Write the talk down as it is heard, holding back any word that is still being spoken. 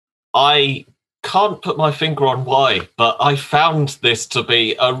I can't put my finger on why, but I found this to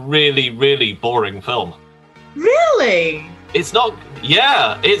be a really, really boring film. Really? It's not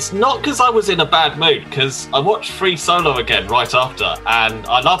because I was in a bad mood, because I watched Free Solo again right after, and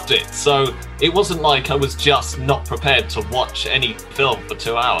I loved it. So it wasn't like I was just not prepared to watch any film for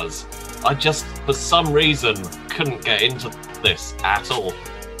 2 hours. I just, for some reason, couldn't get into this at all.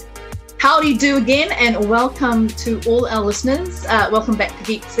 Howdy do again, and welcome to all our listeners. Welcome back to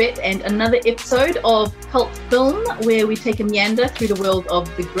Geek Sweat and another episode of Cult Film, where we take a meander through the world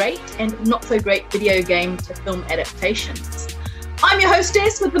of the great and not so great video game to film adaptations. I'm your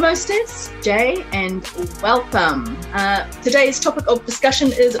hostess with the mostess, Jay, and welcome. Today's topic of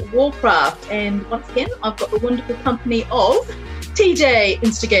discussion is Warcraft, and once again, I've got the wonderful company of TJ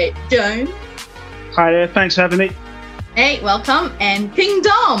Instigate Jones. Hi there, thanks for having me. Hey, welcome, and King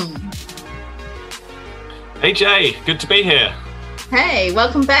Dom. Hey Jay, good to be here. Hey,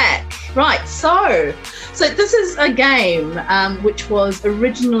 welcome back. Right, so this is a game which was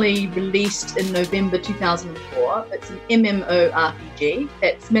originally released in November 2004. It's an MMORPG.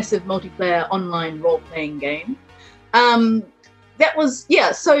 It's massive multiplayer online role-playing game. That was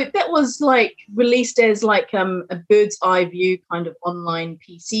like released as like a bird's eye view kind of online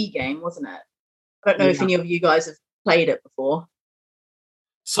PC game, wasn't it? I don't know if any of you guys have played it before.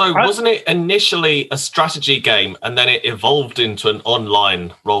 So wasn't it initially a strategy game and then it evolved into an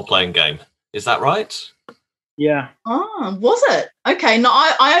online role-playing game? Is that right? Yeah. Oh, was it? Okay, no,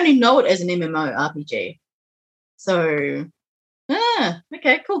 I only know it as an MMORPG. So,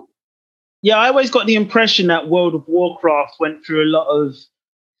 okay, cool. Yeah, I always got the impression that World of Warcraft went through a lot of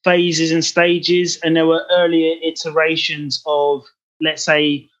phases and stages, and there were earlier iterations of, let's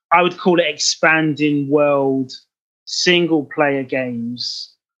say, I would call it expanding world single-player games.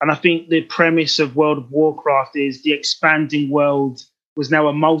 And I think the premise of World of Warcraft is the expanding world was now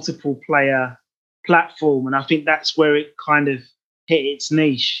a multiple player platform. And I think that's where it kind of hit its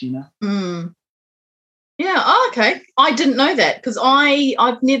niche, you know? Mm. Yeah, okay. I didn't know that because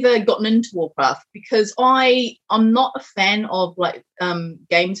I've never gotten into Warcraft because I'm not a fan of like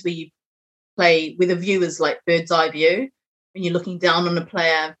games where you play with a view as like bird's eye view when you're looking down on a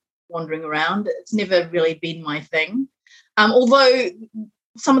player wandering around. It's never really been my thing. Although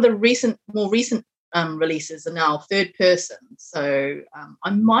some of the more recent releases are now third person, so I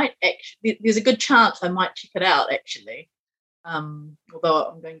might actually. There's a good chance I might check it out actually.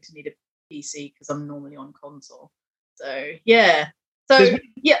 Although I'm going to need a PC because I'm normally on console. So yeah. So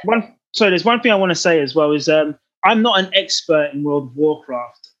there's one thing I want to say as well is I'm not an expert in World of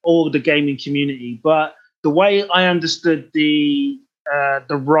Warcraft or the gaming community, but the way I understood the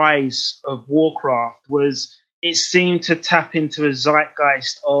rise of Warcraft was it seemed to tap into a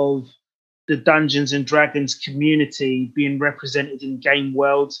zeitgeist of the Dungeons and Dragons community being represented in game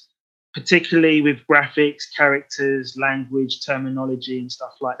worlds, particularly with graphics, characters, language, terminology, and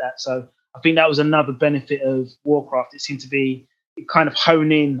stuff like that. So I think that was another benefit of Warcraft. It seemed to be kind of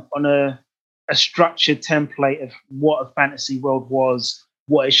hone in on a structured template of what a fantasy world was,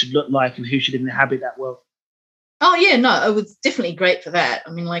 what it should look like, and who should inhabit that world. Oh yeah, no, it was definitely great for that. I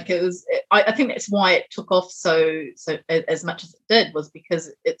mean, like I think that's why it took off so as much as it did, was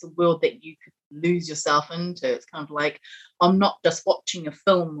because it's a world that you could lose yourself into. It's kind of like I'm not just watching a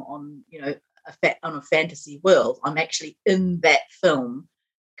film on, on a fantasy world. I'm actually in that film,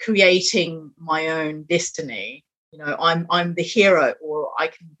 creating my own destiny. I'm the hero, or I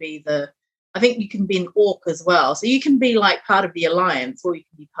can be I think you can be an orc as well. So you can be like part of the Alliance, or you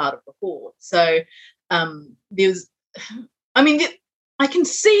can be part of the Horde. So I can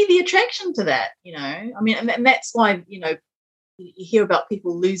see the attraction to that, and that's why, you hear about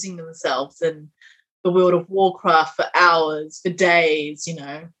people losing themselves in the World of Warcraft for hours, for days,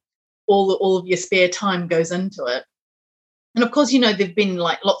 all of your spare time goes into it. And of course, there've been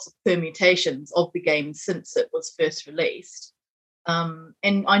like lots of permutations of the game since it was first released. And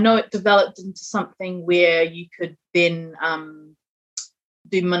I know it developed into something where you could then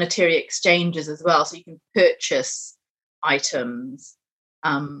do monetary exchanges as well, so you can purchase items.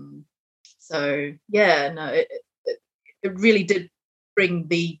 So yeah, no, it really did bring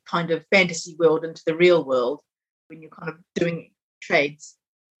the kind of fantasy world into the real world when you're kind of doing trades.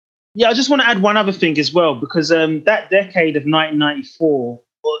 Yeah, I just want to add one other thing as well, because that decade of 1994,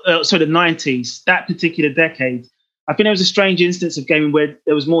 the 90s, that particular decade, I think there was a strange instance of gaming where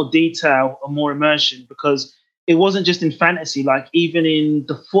there was more detail or more immersion, because it wasn't just in fantasy, like even in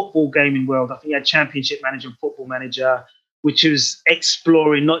the football gaming world. I think you had Championship Manager and Football Manager, which was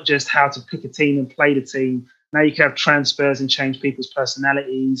exploring not just how to pick a team and play the team. Now you can have transfers and change people's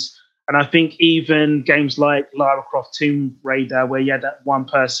personalities. And I think even games like Lara Croft Tomb Raider, where you had that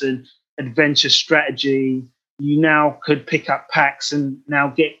one-person adventure strategy, you now could pick up packs and now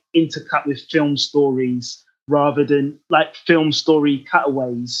get intercut with film stories rather than like film story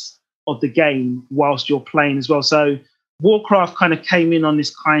cutaways of the game whilst you're playing as well. So Warcraft kind of came in on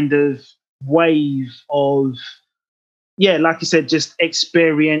this kind of wave of, yeah, like you said, just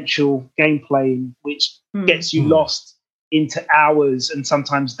experiential gameplay, which gets you lost into hours and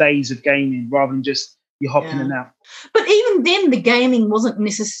sometimes days of gaming rather than just you hopping in and out. But even then, the gaming wasn't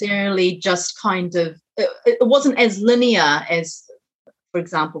necessarily just kind of, it wasn't as linear as, for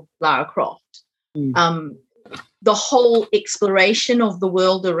example, Lara Croft. The whole exploration of the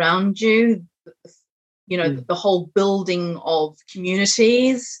world around you, you know, the whole building of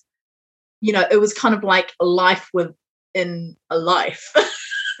communities, you know, it was kind of like a life within a life,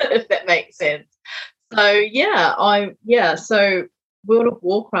 if that makes sense. So, so World of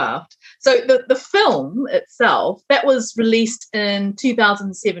Warcraft. So the film itself, that was released in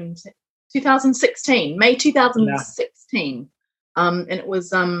 2016, May 2016. And it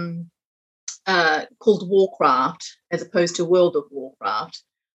was called Warcraft as opposed to World of Warcraft.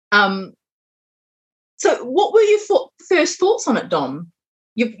 So what were your first thoughts on it, Dom?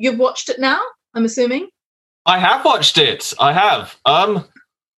 You've watched it now, I'm assuming? I have watched it. I have.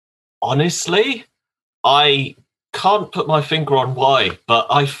 Honestly, I can't put my finger on why, but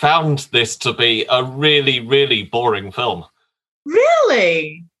I found this to be a really, really boring film.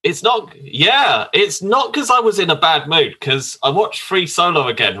 Really? It's not because I was in a bad mood, because I watched Free Solo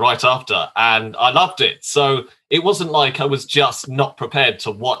again right after, and I loved it. So it wasn't like I was just not prepared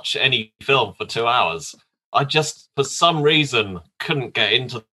to watch any film for 2 hours. I just, for some reason, couldn't get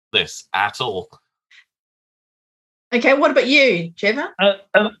into this at all. Okay, what about you, Trevor?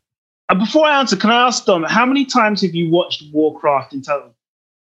 Before I answer, can I ask Dom, how many times have you watched Warcraft in total?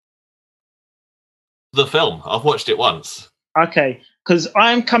 The film. I've watched it once. Okay, because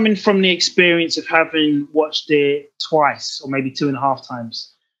I'm coming from the experience of having watched it twice or maybe 2.5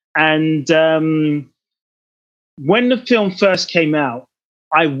 times. And when the film first came out,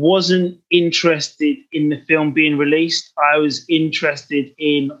 I wasn't interested in the film being released. I was interested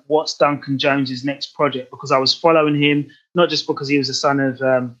in what's Duncan Jones's next project, because I was following him, not just because he was the son of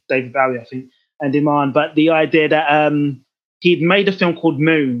David Bowie, I think, and Iman, but the idea that he'd made a film called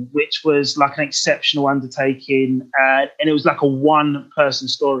Moon, which was like an exceptional undertaking, and it was like a one-person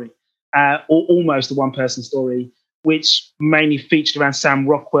story, or almost a one-person story, which mainly featured around Sam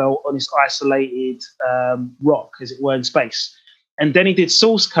Rockwell on this isolated rock, as it were, in space. And then he did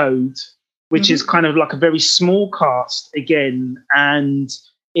Source Code, which is kind of like a very small cast again, and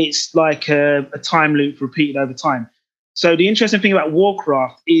it's like a time loop repeated over time. So the interesting thing about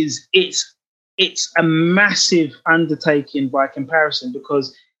Warcraft is it's a massive undertaking by comparison,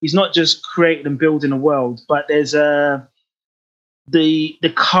 because he's not just creating and building a world, but there's the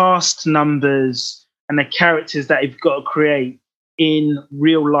cast numbers and the characters that you've got to create in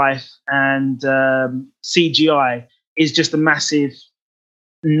real life and CGI is just a massive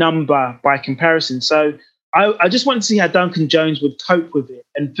number by comparison. So I just wanted to see how Duncan Jones would cope with it.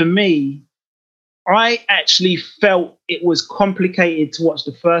 And for me, I actually felt it was complicated to watch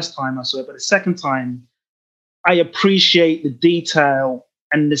the first time I saw it, but the second time, I appreciate the detail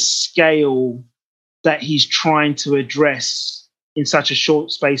and the scale that he's trying to address in such a short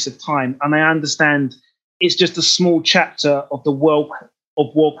space of time. And I understand it's just a small chapter of the World of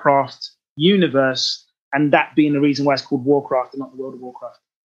Warcraft universe, and that being the reason why it's called Warcraft and not the World of Warcraft.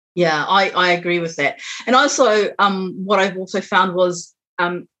 Yeah, I agree with that. And also, what I've also found was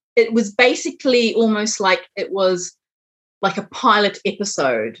it was basically almost like it was like a pilot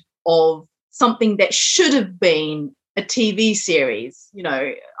episode of something that should have been a TV series. You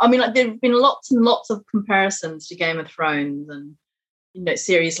know, I mean, like, there have been lots and lots of comparisons to Game of Thrones and, you know,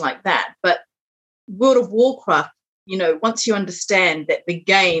 series like that. But World of Warcraft, you know, once you understand that the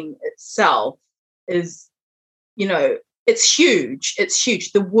game itself is, you know, it's huge. It's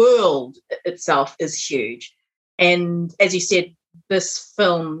huge. The world itself is huge. And as you said, this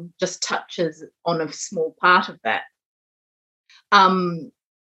film just touches on a small part of that.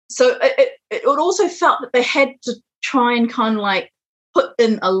 So it also felt that they had to try and kind of like put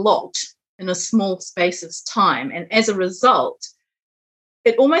in a lot in a small space of time. And as a result,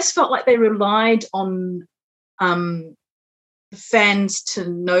 it almost felt like they relied on the fans to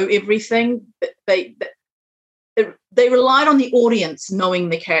know everything. They relied on the audience knowing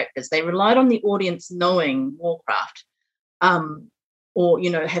the characters. They relied on the audience knowing Warcraft, or, you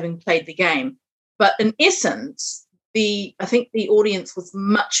know, having played the game. But in essence, I think the audience was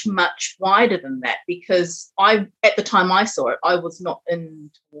much, much wider than that, because at the time I saw it, I was not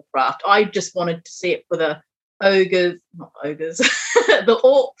into Warcraft. I just wanted to see it for the not ogres, the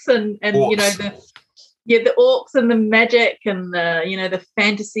orcs and Orcs. the orcs and the magic and the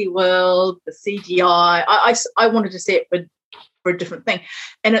fantasy world, the CGI. I wanted to see it for a different thing,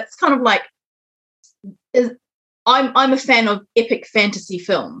 and it's kind of like I'm a fan of epic fantasy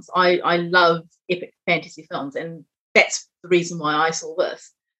films. I love epic fantasy films, and that's the reason why I saw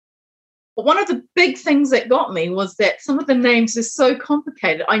this. But one of the big things that got me was that some of the names are so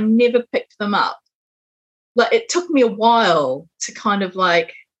complicated. I never picked them up. Like, it took me a while to kind of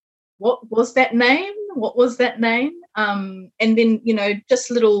like, what was that name? What was that name? And then,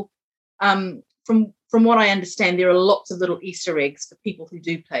 just little, from what I understand, there are lots of little Easter eggs for people who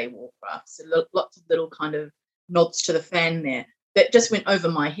do play Warcraft. So lots of little kind of nods to the fan there that just went over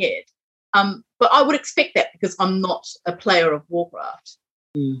my head. But I would expect that because I'm not a player of Warcraft.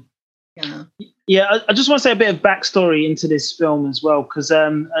 Mm. Yeah. I just want to say a bit of backstory into this film as well, because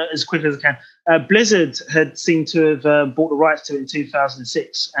as quickly as I can, Blizzard had seemed to have bought the rights to it in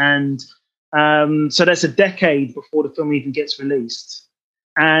 2006, and so that's a decade before the film even gets released.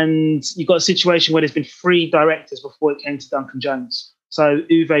 And you've got a situation where there's been 3 directors before it came to Duncan Jones. So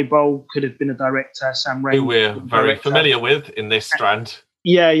Uwe Boll could have been a director, Sam Raimi, who we're very familiar with in this strand.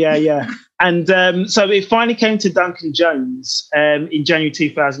 Yeah. And so it finally came to Duncan Jones in January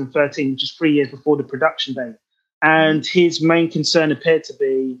 2013, which is 3 years before the production date. And his main concern appeared to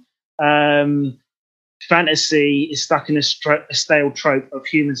be fantasy is stuck in a stale trope of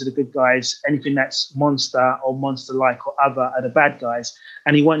humans are the good guys. Anything that's monster or monster-like or other are the bad guys.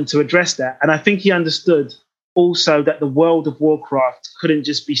 And he wanted to address that. And I think he understood also that the world of Warcraft couldn't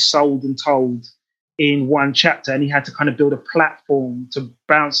just be sold and told in one chapter, and he had to kind of build a platform to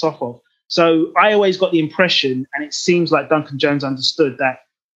bounce off of. So I always got the impression, and it seems like Duncan Jones understood, that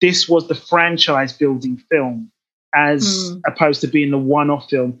this was the franchise building film as opposed to being the one-off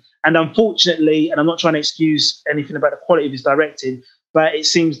film. And unfortunately, and I'm not trying to excuse anything about the quality of his directing, but it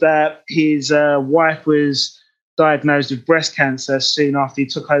seems that his wife was diagnosed with breast cancer soon after he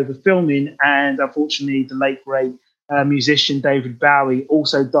took over filming, and unfortunately the late great musician David Bowie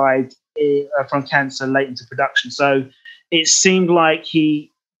also died from cancer late into production. So it seemed like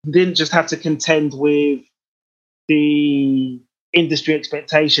he didn't just have to contend with the industry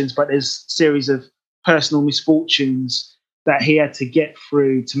expectations, but there's a series of personal misfortunes that he had to get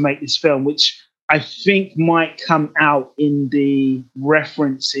through to make this film, which I think might come out in the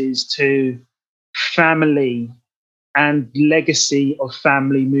references to family and legacy of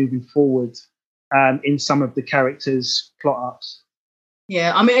family moving forward in some of the characters' plot arcs.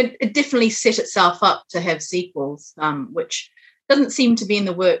 Yeah, I mean, it definitely set itself up to have sequels, which doesn't seem to be in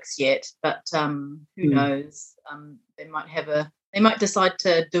the works yet, but who knows? They might decide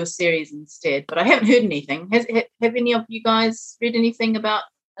to do a series instead, but I haven't heard anything. Have any of you guys read anything about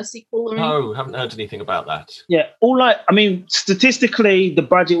a sequel or anything? No, haven't heard anything about that. Yeah, statistically, the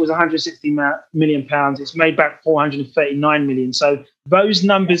budget was £160 million. It's made back £439 million. So those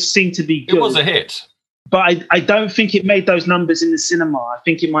numbers seem to be good. It was a hit. But I don't think it made those numbers in the cinema. I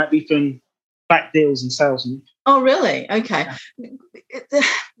think it might be from back deals and sales. Oh, really? Okay. Yeah.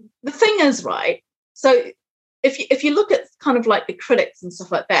 The thing is, right, so if you look at kind of like the critics and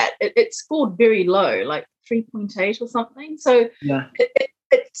stuff like that, it scored very low, like 3.8 or something. So yeah.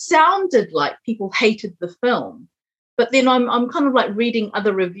 It sounded like people hated the film. But then I'm kind of like reading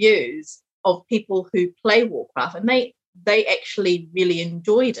other reviews of people who play Warcraft, and they actually really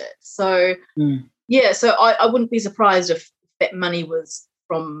enjoyed it. So yeah, so I wouldn't be surprised if that money was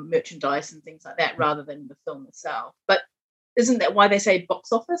from merchandise and things like that rather than the film itself. But isn't that why they say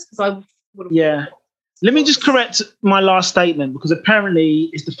box office? Because I would have. Yeah. Let me just correct my last statement, because apparently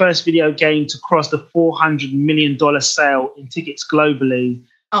it's the first video game to cross the $400 million sale in tickets globally.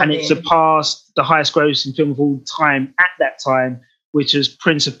 It surpassed the highest grossing film of all time at that time, which is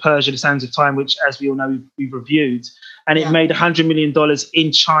Prince of Persia, The Sands of Time, which, as we all know, we've reviewed. And it made $100 million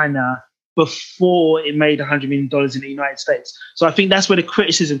in China before it made $100 million in the United States. So I think that's where the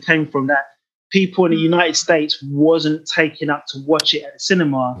criticism came from, that people in the United States wasn't taking up to watch it at the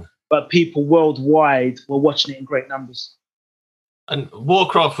cinema, but people worldwide were watching it in great numbers. And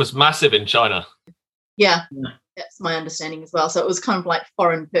Warcraft was massive in China. Yeah, that's my understanding as well. So it was kind of like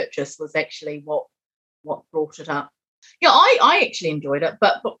foreign purchase was actually what brought it up. Yeah, I actually enjoyed it,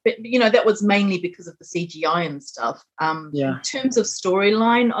 but that was mainly because of the CGI and stuff. In terms of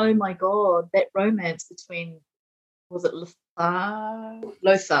storyline, oh my god, that romance between, was it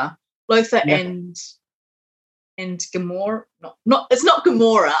Lothar and and Gamora. Not. It's not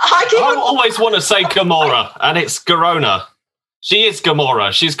Gamora. I always want to say Gamora, and it's Garona. She is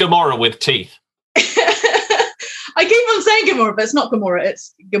Gamora. She's Gamora with teeth. I keep on saying Gamora, but it's not Gamora.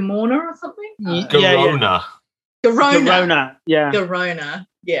 It's Gamora or something. Garona. Garona. Yeah. Garona.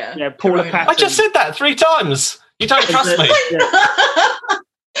 Yeah. Yeah. Paula Garona. Patton. I just said that 3 times. You don't trust me.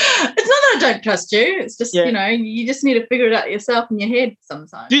 It's not that I don't trust you. It's just, you just need to figure it out yourself in your head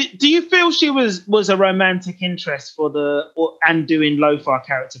sometimes. Do you feel she was a romantic interest for the Anduin Lothar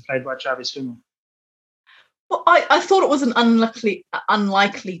character played by Travis Fimmel? Well, I thought it was an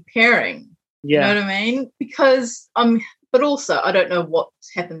unlikely pairing. Yeah. You know what I mean? Because but also I don't know what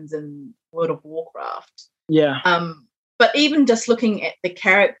happens in World of Warcraft. Yeah. But even just looking at the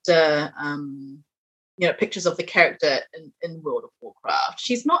character, pictures of the character in World of Warcraft,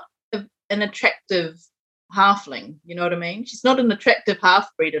 she's not an attractive halfling. You know what I mean? She's not an attractive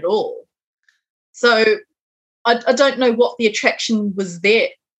half-breed at all. So I don't know what the attraction was there.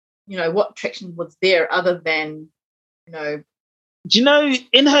 What attraction was there other than, Do you know,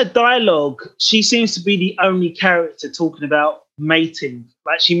 in her dialogue, she seems to be the only character talking about mating.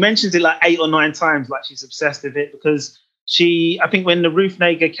 Like, she mentions it like 8 or 9 times, like she's obsessed with it, because I think when the Ruth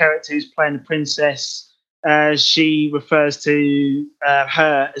Negga character who's playing the princess, she refers to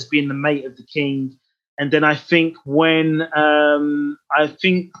her as being the mate of the king. And then I think when, I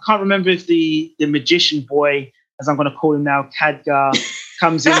can't remember if the magician boy, as I'm going to call him now, Khadgar,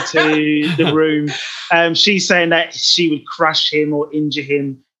 comes into the room. She's saying that she would crush him or injure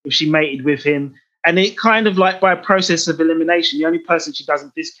him if she mated with him. And it kind of like by a process of elimination, the only person she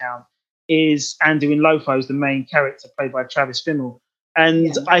doesn't discount is Anduin Lothar, who's the main character played by Travis Fimmel.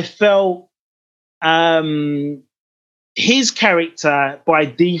 And I felt his character by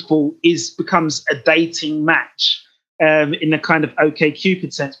default becomes a dating match in a kind of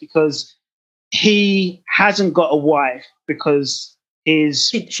OkCupid sense, because he hasn't got a wife because his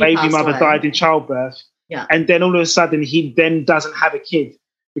baby mother died in childbirth. Yeah. And then all of a sudden he then doesn't have a kid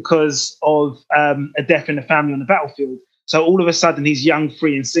because of a death in the family on the battlefield. So all of a sudden he's young,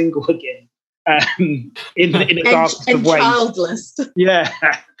 free and single again in the darkest of ways. Childless. Yeah.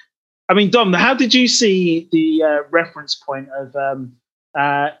 I mean, Dom, how did you see the reference point of the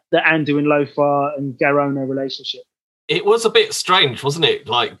Anduin Lothar and Garona relationship? It was a bit strange, wasn't it?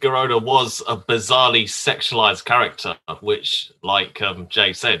 Like, Garona was a bizarrely sexualized character, which, like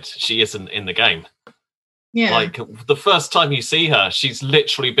Jay said, she isn't in the game. Yeah. Like, the first time you see her, she's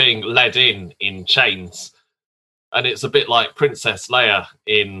literally being led in chains. And it's a bit like Princess Leia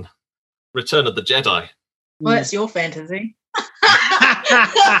in Return of the Jedi. Well, that's your fantasy.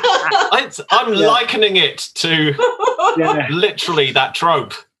 I'm likening it to literally that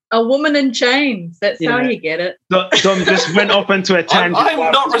trope. A woman in chains. That's how you get it. Dom just went off into a tangent.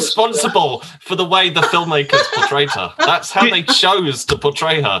 I'm not responsible for the way the filmmakers portrayed her. That's how they chose to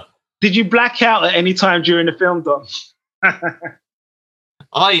portray her. Did you black out at any time during the film, Dom?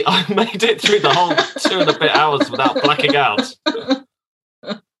 I made it through the whole 2 and a bit hours without blacking out.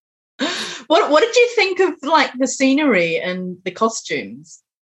 What did you think of like the scenery and the costumes?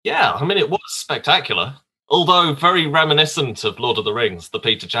 Yeah, I mean, it was spectacular. Although very reminiscent of Lord of the Rings, the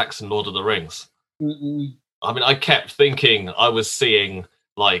Peter Jackson Lord of the Rings. Mm-mm. I mean, I kept thinking I was seeing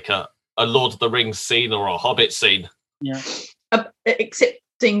like a Lord of the Rings scene or a Hobbit scene. Yeah.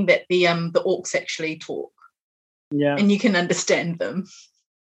 Excepting that the orcs actually talk. Yeah. And you can understand them.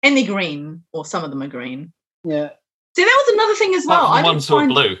 And they're green, or some of them are green. Yeah. See, that was another thing as well. The ones who are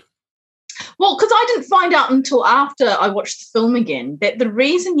blue. Well, because I didn't find out until after I watched the film again that the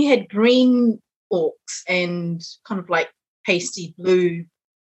reason you had green orcs and kind of like pasty blue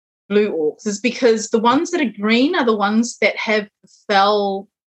orcs is because the ones that are green are the ones that have fell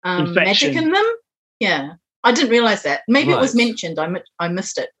magic in them. Yeah, I didn't realize that. Maybe it was mentioned. I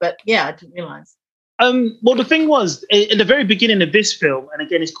missed it, but yeah, I didn't realize. Well, the thing was, at the very beginning of this film, and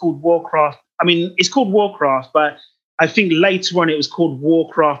again, it's called Warcraft. I mean, it's called Warcraft, but I think later on it was called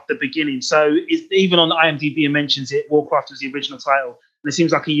Warcraft The Beginning. So even on IMDb, it mentions it. Warcraft was the original title. And it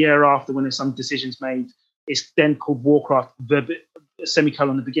seems like a year after, when there's some decisions made, it's then called Warcraft,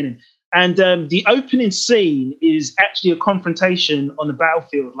 semicolon, The Beginning. And the opening scene is actually a confrontation on the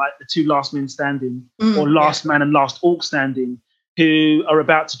battlefield, like the 2 last men standing, or last man and last orc standing, who are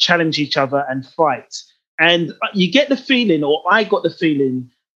about to challenge each other and fight. And you get the feeling, or I got the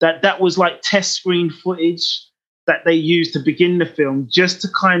feeling, that was like test screen footage that they used to begin the film, just to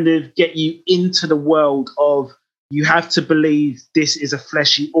kind of get you into the world of, you have to believe this is a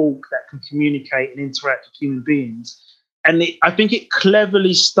fleshy orc that can communicate and interact with human beings. And I think it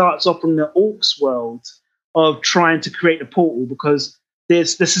cleverly starts off in the orcs world of trying to create a portal, because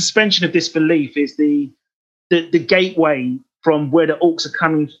there's the suspension of disbelief is the the gateway from where the orcs are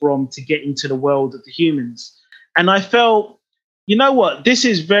coming from to get into the world of the humans. And I felt, you know what, this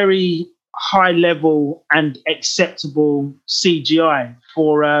is very high level and acceptable CGI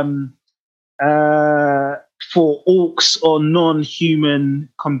for orcs or non-human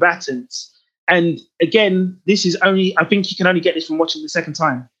combatants. And again, this is only, I think you can only get this from watching the second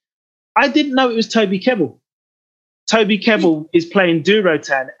time. I didn't know it was Toby Kebbell. Toby Kebbell is playing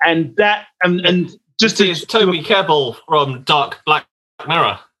Durotan, and that and just to, it's Toby Kebbell from Dark Black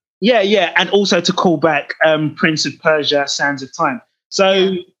Mirror. Yeah, and also to call back Prince of Persia: Sands of Time.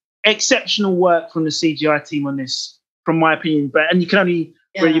 So exceptional work from the CGI team on this, from my opinion. And you can only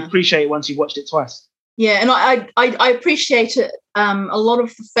really appreciate it once you've watched it twice. Yeah, and I appreciate it. A lot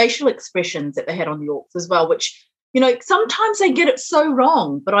of the facial expressions that they had on the orcs as well, which, you know, sometimes they get it so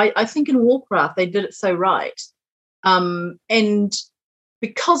wrong, but I think in Warcraft they did it so right. And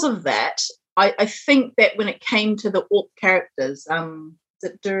because of that, I think that when it came to the orc characters, is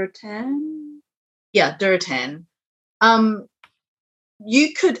it Durotan? Yeah, Durotan.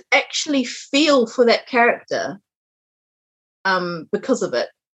 You could actually feel for that character because of it.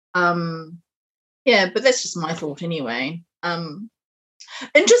 Yeah, but that's just my thought anyway.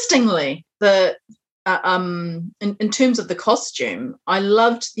 Interestingly, in terms of the costume, I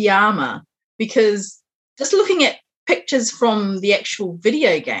loved the armor, because just looking at pictures from the actual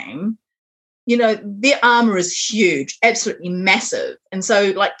video game, you know, their armor is huge, absolutely massive. And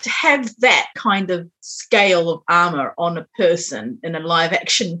so, like, to have that kind of scale of armor on a person in a live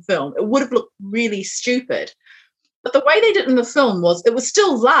action film, it would have looked really stupid. But the way they did it in the film was, it was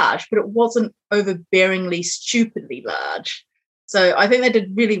still large, but it wasn't overbearingly, stupidly large. So I think they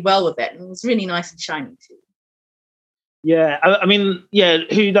did really well with that, and it was really nice and shiny too. Yeah, I mean,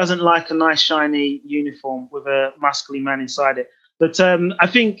 who doesn't like a nice shiny uniform with a muscly man inside it? But I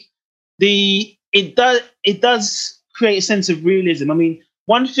think it does create a sense of realism. I mean,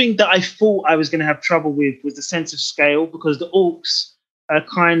 one thing that I thought I was going to have trouble with was the sense of scale, because the orcs are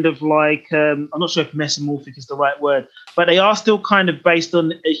kind of like, I'm not sure if mesomorphic is the right word, but they are still kind of based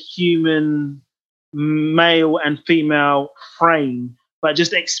on a human male and female frame, but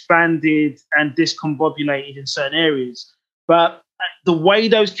just expanded and discombobulated in certain areas. But the way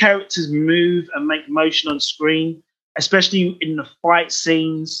those characters move and make motion on screen, especially in the fight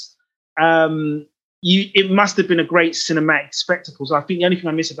scenes, it must have been a great cinematic spectacle. So I think the only thing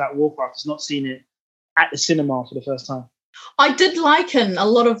I miss about Warcraft is not seeing it at the cinema for the first time. I did liken a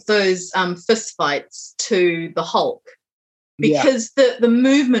lot of those fist fights to the Hulk, because the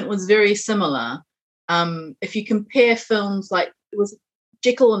movement was very similar. If you compare films like, it was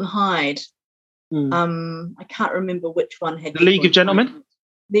Jekyll and Hyde. I can't remember which one had The League of Gentlemen.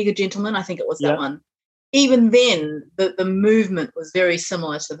 League of Gentlemen, I think it was that one. Even then, the movement was very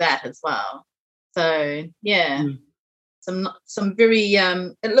similar to that as well. So some very.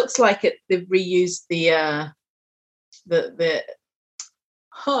 It looks like they've reused the.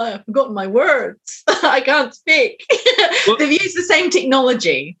 I've forgotten my words. I can't speak. Well, they've used the same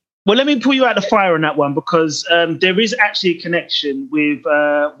technology. Well, let me pull you out the fire on that one, because there is actually a connection with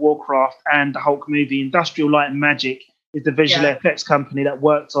Warcraft and the Hulk movie. Industrial Light and Magic is the visual effects company that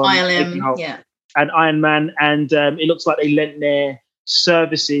worked on Hulk and Iron Man, and it looks like they lent their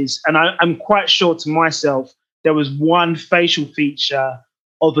services. And I'm quite sure to myself there was one facial feature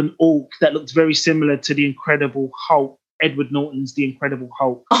of an orc that looked very similar to the Incredible Hulk, Edward Norton's The Incredible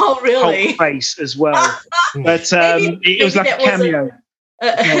Hulk. Oh, really? Hulk face as well. But it was like a cameo.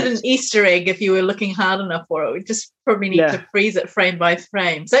 An Easter egg if you were looking hard enough for it. We just probably need to freeze it frame by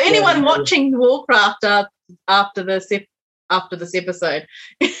frame. So anyone watching Warcraft after this episode,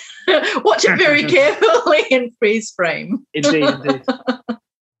 watch it very carefully and freeze frame. Indeed.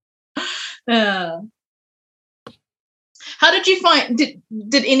 How did you find?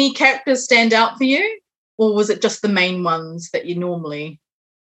 Did any characters stand out for you, or was it just the main ones that you normally?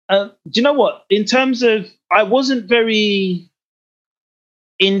 Do you know what? In terms of, I wasn't very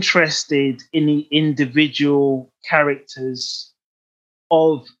interested in the individual characters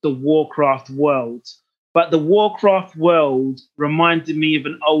of the Warcraft world, but the Warcraft world reminded me of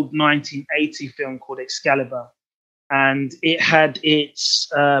an old 1980 film called Excalibur, and it had its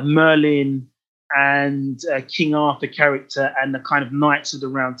Merlin and King Arthur character and the kind of Knights of the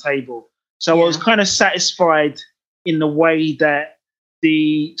Round Table. So I was kind of satisfied in the way that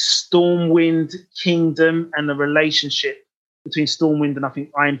the Stormwind Kingdom and the relationship between Stormwind and I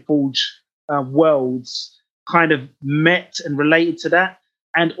think Ironforge worlds kind of met and related to that.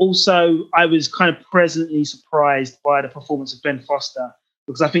 And also I was kind of pleasantly surprised by the performance of Ben Foster,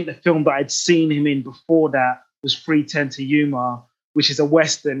 because I think the film that I'd seen him in before that was 3:10 to Yuma, which is a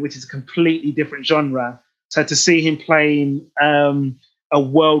Western, which is a completely different genre. So to see him playing a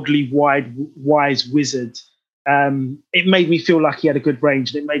worldly wise wizard, it made me feel like he had a good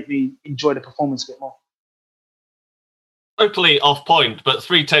range, and it made me enjoy the performance a bit more. Totally off point, but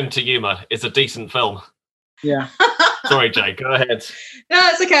 3:10 to Yuma is a decent film. Yeah. Sorry, Jay, go ahead. No,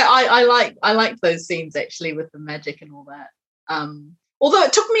 it's okay. I like those scenes actually with the magic and all that. Although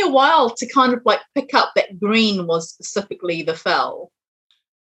it took me a while to kind of like pick up that green was specifically the Fel.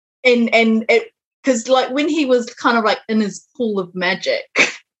 And it, because like when he was kind of like in his pool of magic,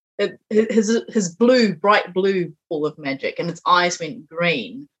 his bright blue pool of magic, and his eyes went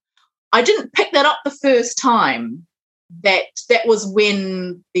green. I didn't pick that up the first time. That was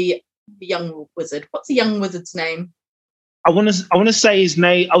when the young wizard. What's the young wizard's name? I want to say his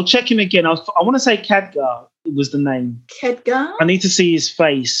name. I'll check him again. I want to say Khadgar was the name. Khadgar? I need to see his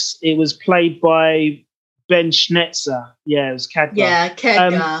face. It was played by Ben Schnetzer. Yeah, it was Khadgar. Yeah,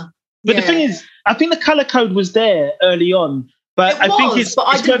 Khadgar. But the thing is, I think the color code was there early on. But I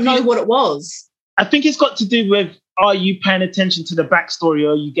didn't know what it was. I think it's got to do with, are you paying attention to the backstory,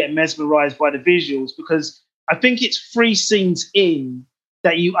 or you get mesmerized by the visuals? Because I think it's 3 scenes in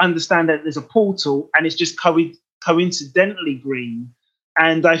that you understand that there's a portal, and it's just coincidentally green.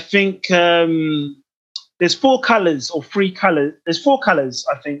 And I think there's 4 colors or 3 colors. There's 4 colors,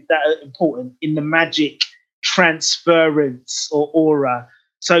 I think, that are important in the magic transference or aura.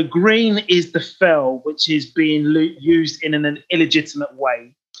 So green is the Fel, which is being used in an illegitimate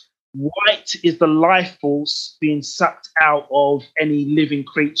way. White is the life force being sucked out of any living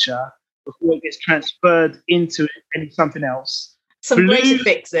creature before it gets transferred into something else. Some great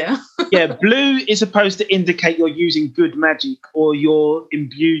effects there. Yeah, blue is supposed to indicate you're using good magic, or you're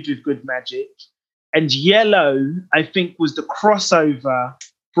imbued with good magic. And yellow, I think, was the crossover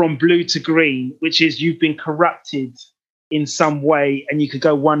from blue to green, which is you've been corrupted in some way, and you could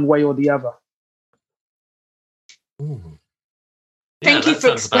go one way or the other. Ooh. Thank you for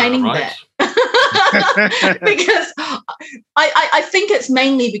explaining that. Because I think it's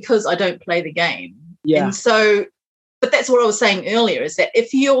mainly because I don't play the game. Yeah. And so, but that's what I was saying earlier, is that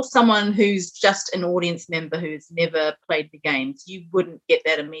if you're someone who's just an audience member who's never played the games, you wouldn't get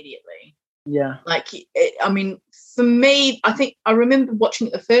that immediately. Yeah. Like, I mean, for me, I think I remember watching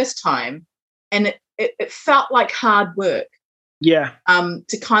it the first time, and it felt like hard work. Yeah.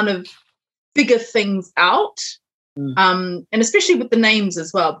 To kind of figure things out. And especially with the names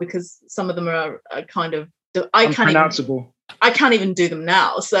as well, because some of them are kind of unpronounceable. I can't even do them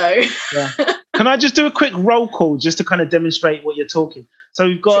now. So yeah. Can I just do a quick roll call just to kind of demonstrate what you're talking? So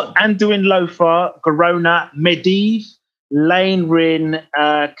we've got Anduin Lothar, Garona, Medivh, Lane Rin,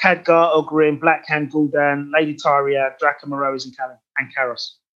 Khadgar Oghren, Blackhand Gul'dan, Lady Taria, Draco Moroz, and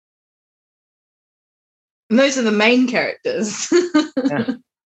Karos. And those are the main characters. Yeah.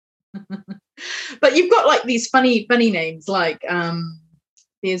 But you've got like these funny names, like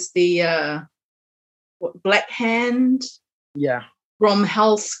there's the Black Hand, Grom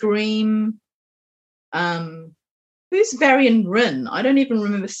Hellscream. Who's Varian Wrynn? I don't even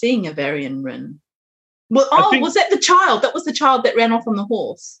remember seeing a Varian Wrynn. Well, was that the child? That was the child that ran off on the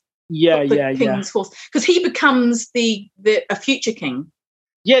horse. King's horse, because he becomes a future king.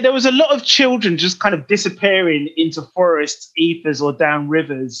 Yeah, there was a lot of children just kind of disappearing into forests, ethers, or down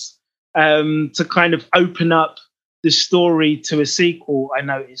rivers. To kind of open up the story to a sequel, I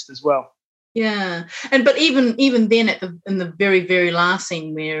noticed as well. Yeah, but even then, in the very, very last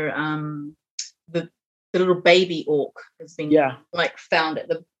scene where the little baby orc has been like found at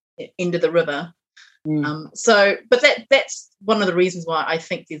the end of the river. But that's one of the reasons why I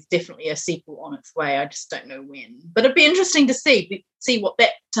think there's definitely a sequel on its way. I just don't know when. But it'd be interesting to see what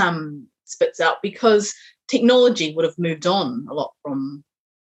that spits out, because technology would have moved on a lot from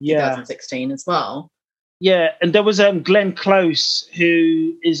 2016 as well. Yeah, and there was Glenn Close,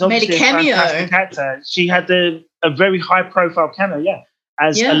 who is obviously a fantastic actor. She had a very high-profile cameo,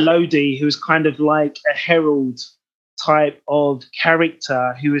 as a Lodi, who was kind of like a herald type of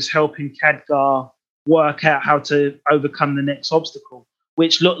character who was helping Khadgar work out how to overcome the next obstacle,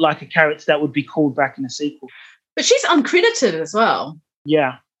 which looked like a character that would be called back in a sequel. But she's uncredited as well.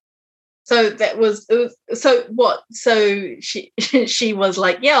 Yeah. So So she was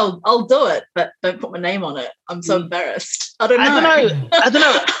like, yeah, I'll do it, but don't put my name on it. I'm so embarrassed. I don't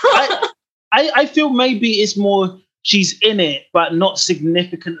know. I feel maybe it's more she's in it, but not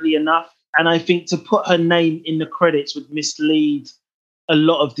significantly enough. And I think to put her name in the credits would mislead a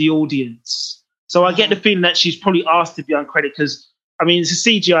lot of the audience. So I get the feeling that she's probably asked to be on credit because, I mean, it's a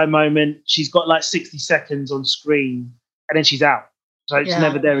CGI moment. She's got like 60 seconds on screen and then she's out. So it's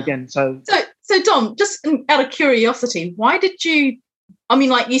never there again. So Dom, just out of curiosity, why did you I mean,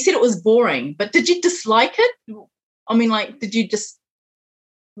 like, you said it was boring, but did you dislike it? I mean, like, did you just...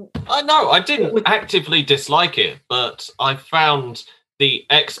 I didn't actively dislike it, but I found the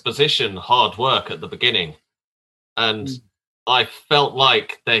exposition hard work at the beginning. And I felt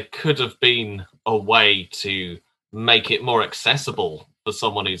like there could have been a way to make it more accessible for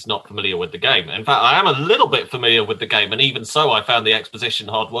someone who's not familiar with the game. In fact, I am a little bit familiar with the game, and even so, I found the exposition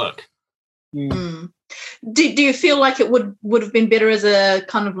hard work. Do you feel like it would have been better as a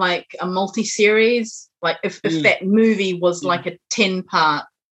kind of like a multi-series? Like if that movie was like a 10-part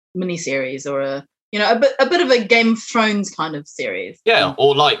miniseries or a bit of a Game of Thrones kind of series. Yeah,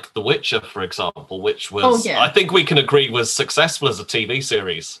 or like The Witcher, for example, which was, I think we can agree, was successful as a TV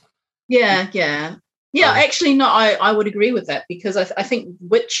series. Yeah. Actually, no, I would agree with that, because I think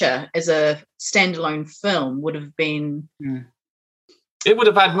Witcher as a standalone film would have been... It would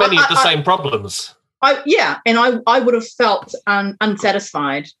have had many of the same problems. And I would have felt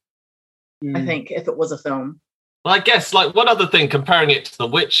unsatisfied, I think, if it was a film. Well, I guess, like, one other thing, comparing it to The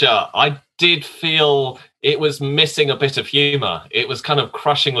Witcher, I did feel it was missing a bit of humour. It was kind of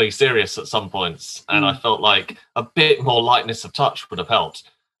crushingly serious at some points, and I felt like a bit more lightness of touch would have helped.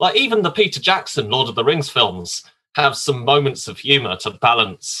 Like, even the Peter Jackson Lord of the Rings films have some moments of humour to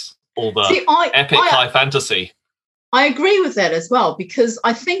balance all the epic high fantasy. I agree with that as well, because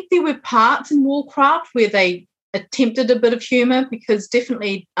I think there were parts in Warcraft where they attempted a bit of humour, because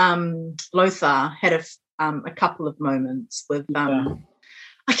definitely Lothar had a couple of moments with...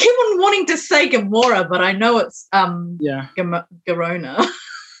 I keep on wanting to say Gamora, but I know it's Garona.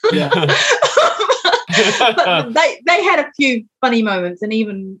 But they had a few funny moments, and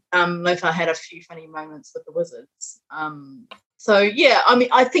even Lothar had a few funny moments with the wizards. So, yeah, I mean,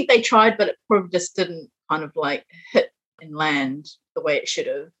 I think they tried, but it probably just didn't kind of like hit and land the way it should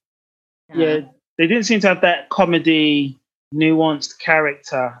have. Yeah, they didn't seem to have that comedy, nuanced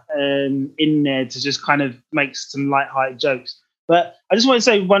character in there to just kind of make some light-hearted jokes. But I just want to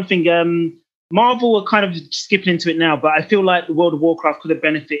say one thing. Marvel are kind of skipping into it now, but I feel like the World of Warcraft could have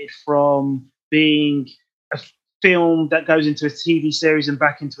benefited from being a film that goes into a TV series and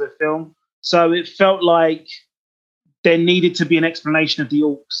back into a film. So it felt like there needed to be an explanation of the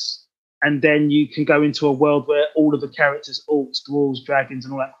orcs, and then you can go into a world where all of the characters, orcs, dwarves, dragons,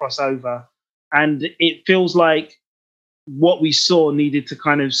 and all that cross over. And it feels like what we saw needed to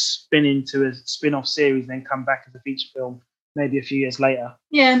kind of spin into a spin-off series and then come back as a feature film maybe a few years later.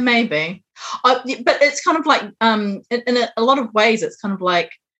 Yeah, maybe. But it's kind of like, in a lot of ways, it's kind of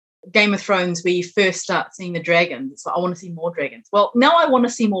like Game of Thrones, where you first start seeing the dragons. It's like, I want to see more dragons. Well, now I want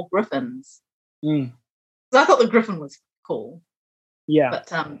to see more griffins. So I thought the griffin was cool. Yeah. But,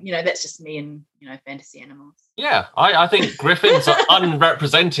 that's just me and, fantasy animals. Yeah, I think griffins are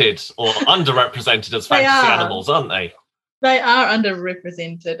unrepresented or underrepresented as fantasy animals, aren't they? They are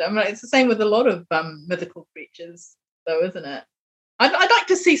underrepresented. I mean, it's the same with a lot of mythical creatures, though, isn't it? I'd like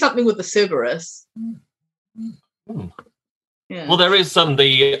to see something with the Cerberus. Yeah. Well, there is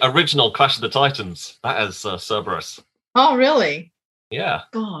the original Clash of the Titans. That has Cerberus. Oh, really? Yeah.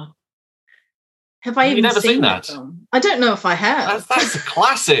 God. Have I even seen that film? I don't know if I have. That's a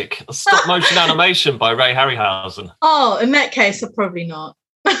classic. A stop-motion animation by Ray Harryhausen. Oh, in that case, probably not.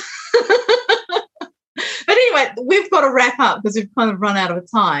 But anyway, we've got to wrap up because we've kind of run out of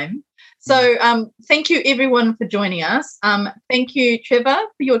time. So thank you, everyone, for joining us. Thank you, Trevor,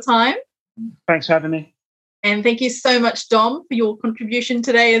 for your time. Thanks for having me. And thank you so much, Dom, for your contribution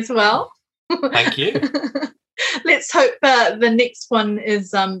today as well. Thank you. Let's hope the next one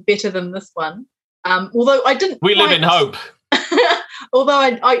is better than this one. Although I didn't... We live in hope. Although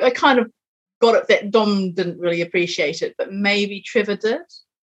I kind of got it that Dom didn't really appreciate it, but maybe Trevor did.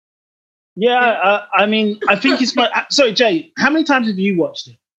 Yeah, I mean, I think it's... Sorry, Jay, how many times have you watched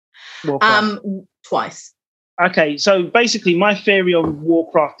it? Warcraft? Twice. Okay, so basically my theory on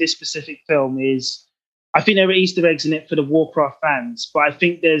Warcraft, this specific film, is I think there are Easter eggs in it for the Warcraft fans, but I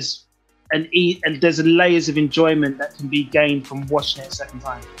think there's layers of enjoyment that can be gained from watching it a second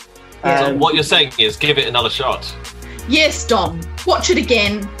time. So what you're saying is give it another shot. Yes, Dom. Watch it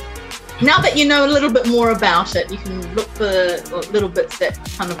again. Now that you know a little bit more about it, you can look for little bits that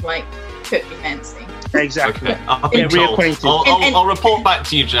kind of like hurt your fancy. Exactly. Okay. I'll report back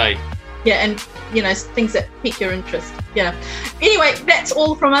to you, Jay. Yeah, and things that pique your interest. Yeah. Anyway, that's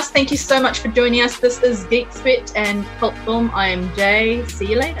all from us. Thank you so much for joining us. This is Geek Sweat and Cult Film. I am Jay. See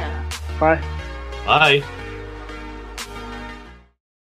you later. Bye. Bye.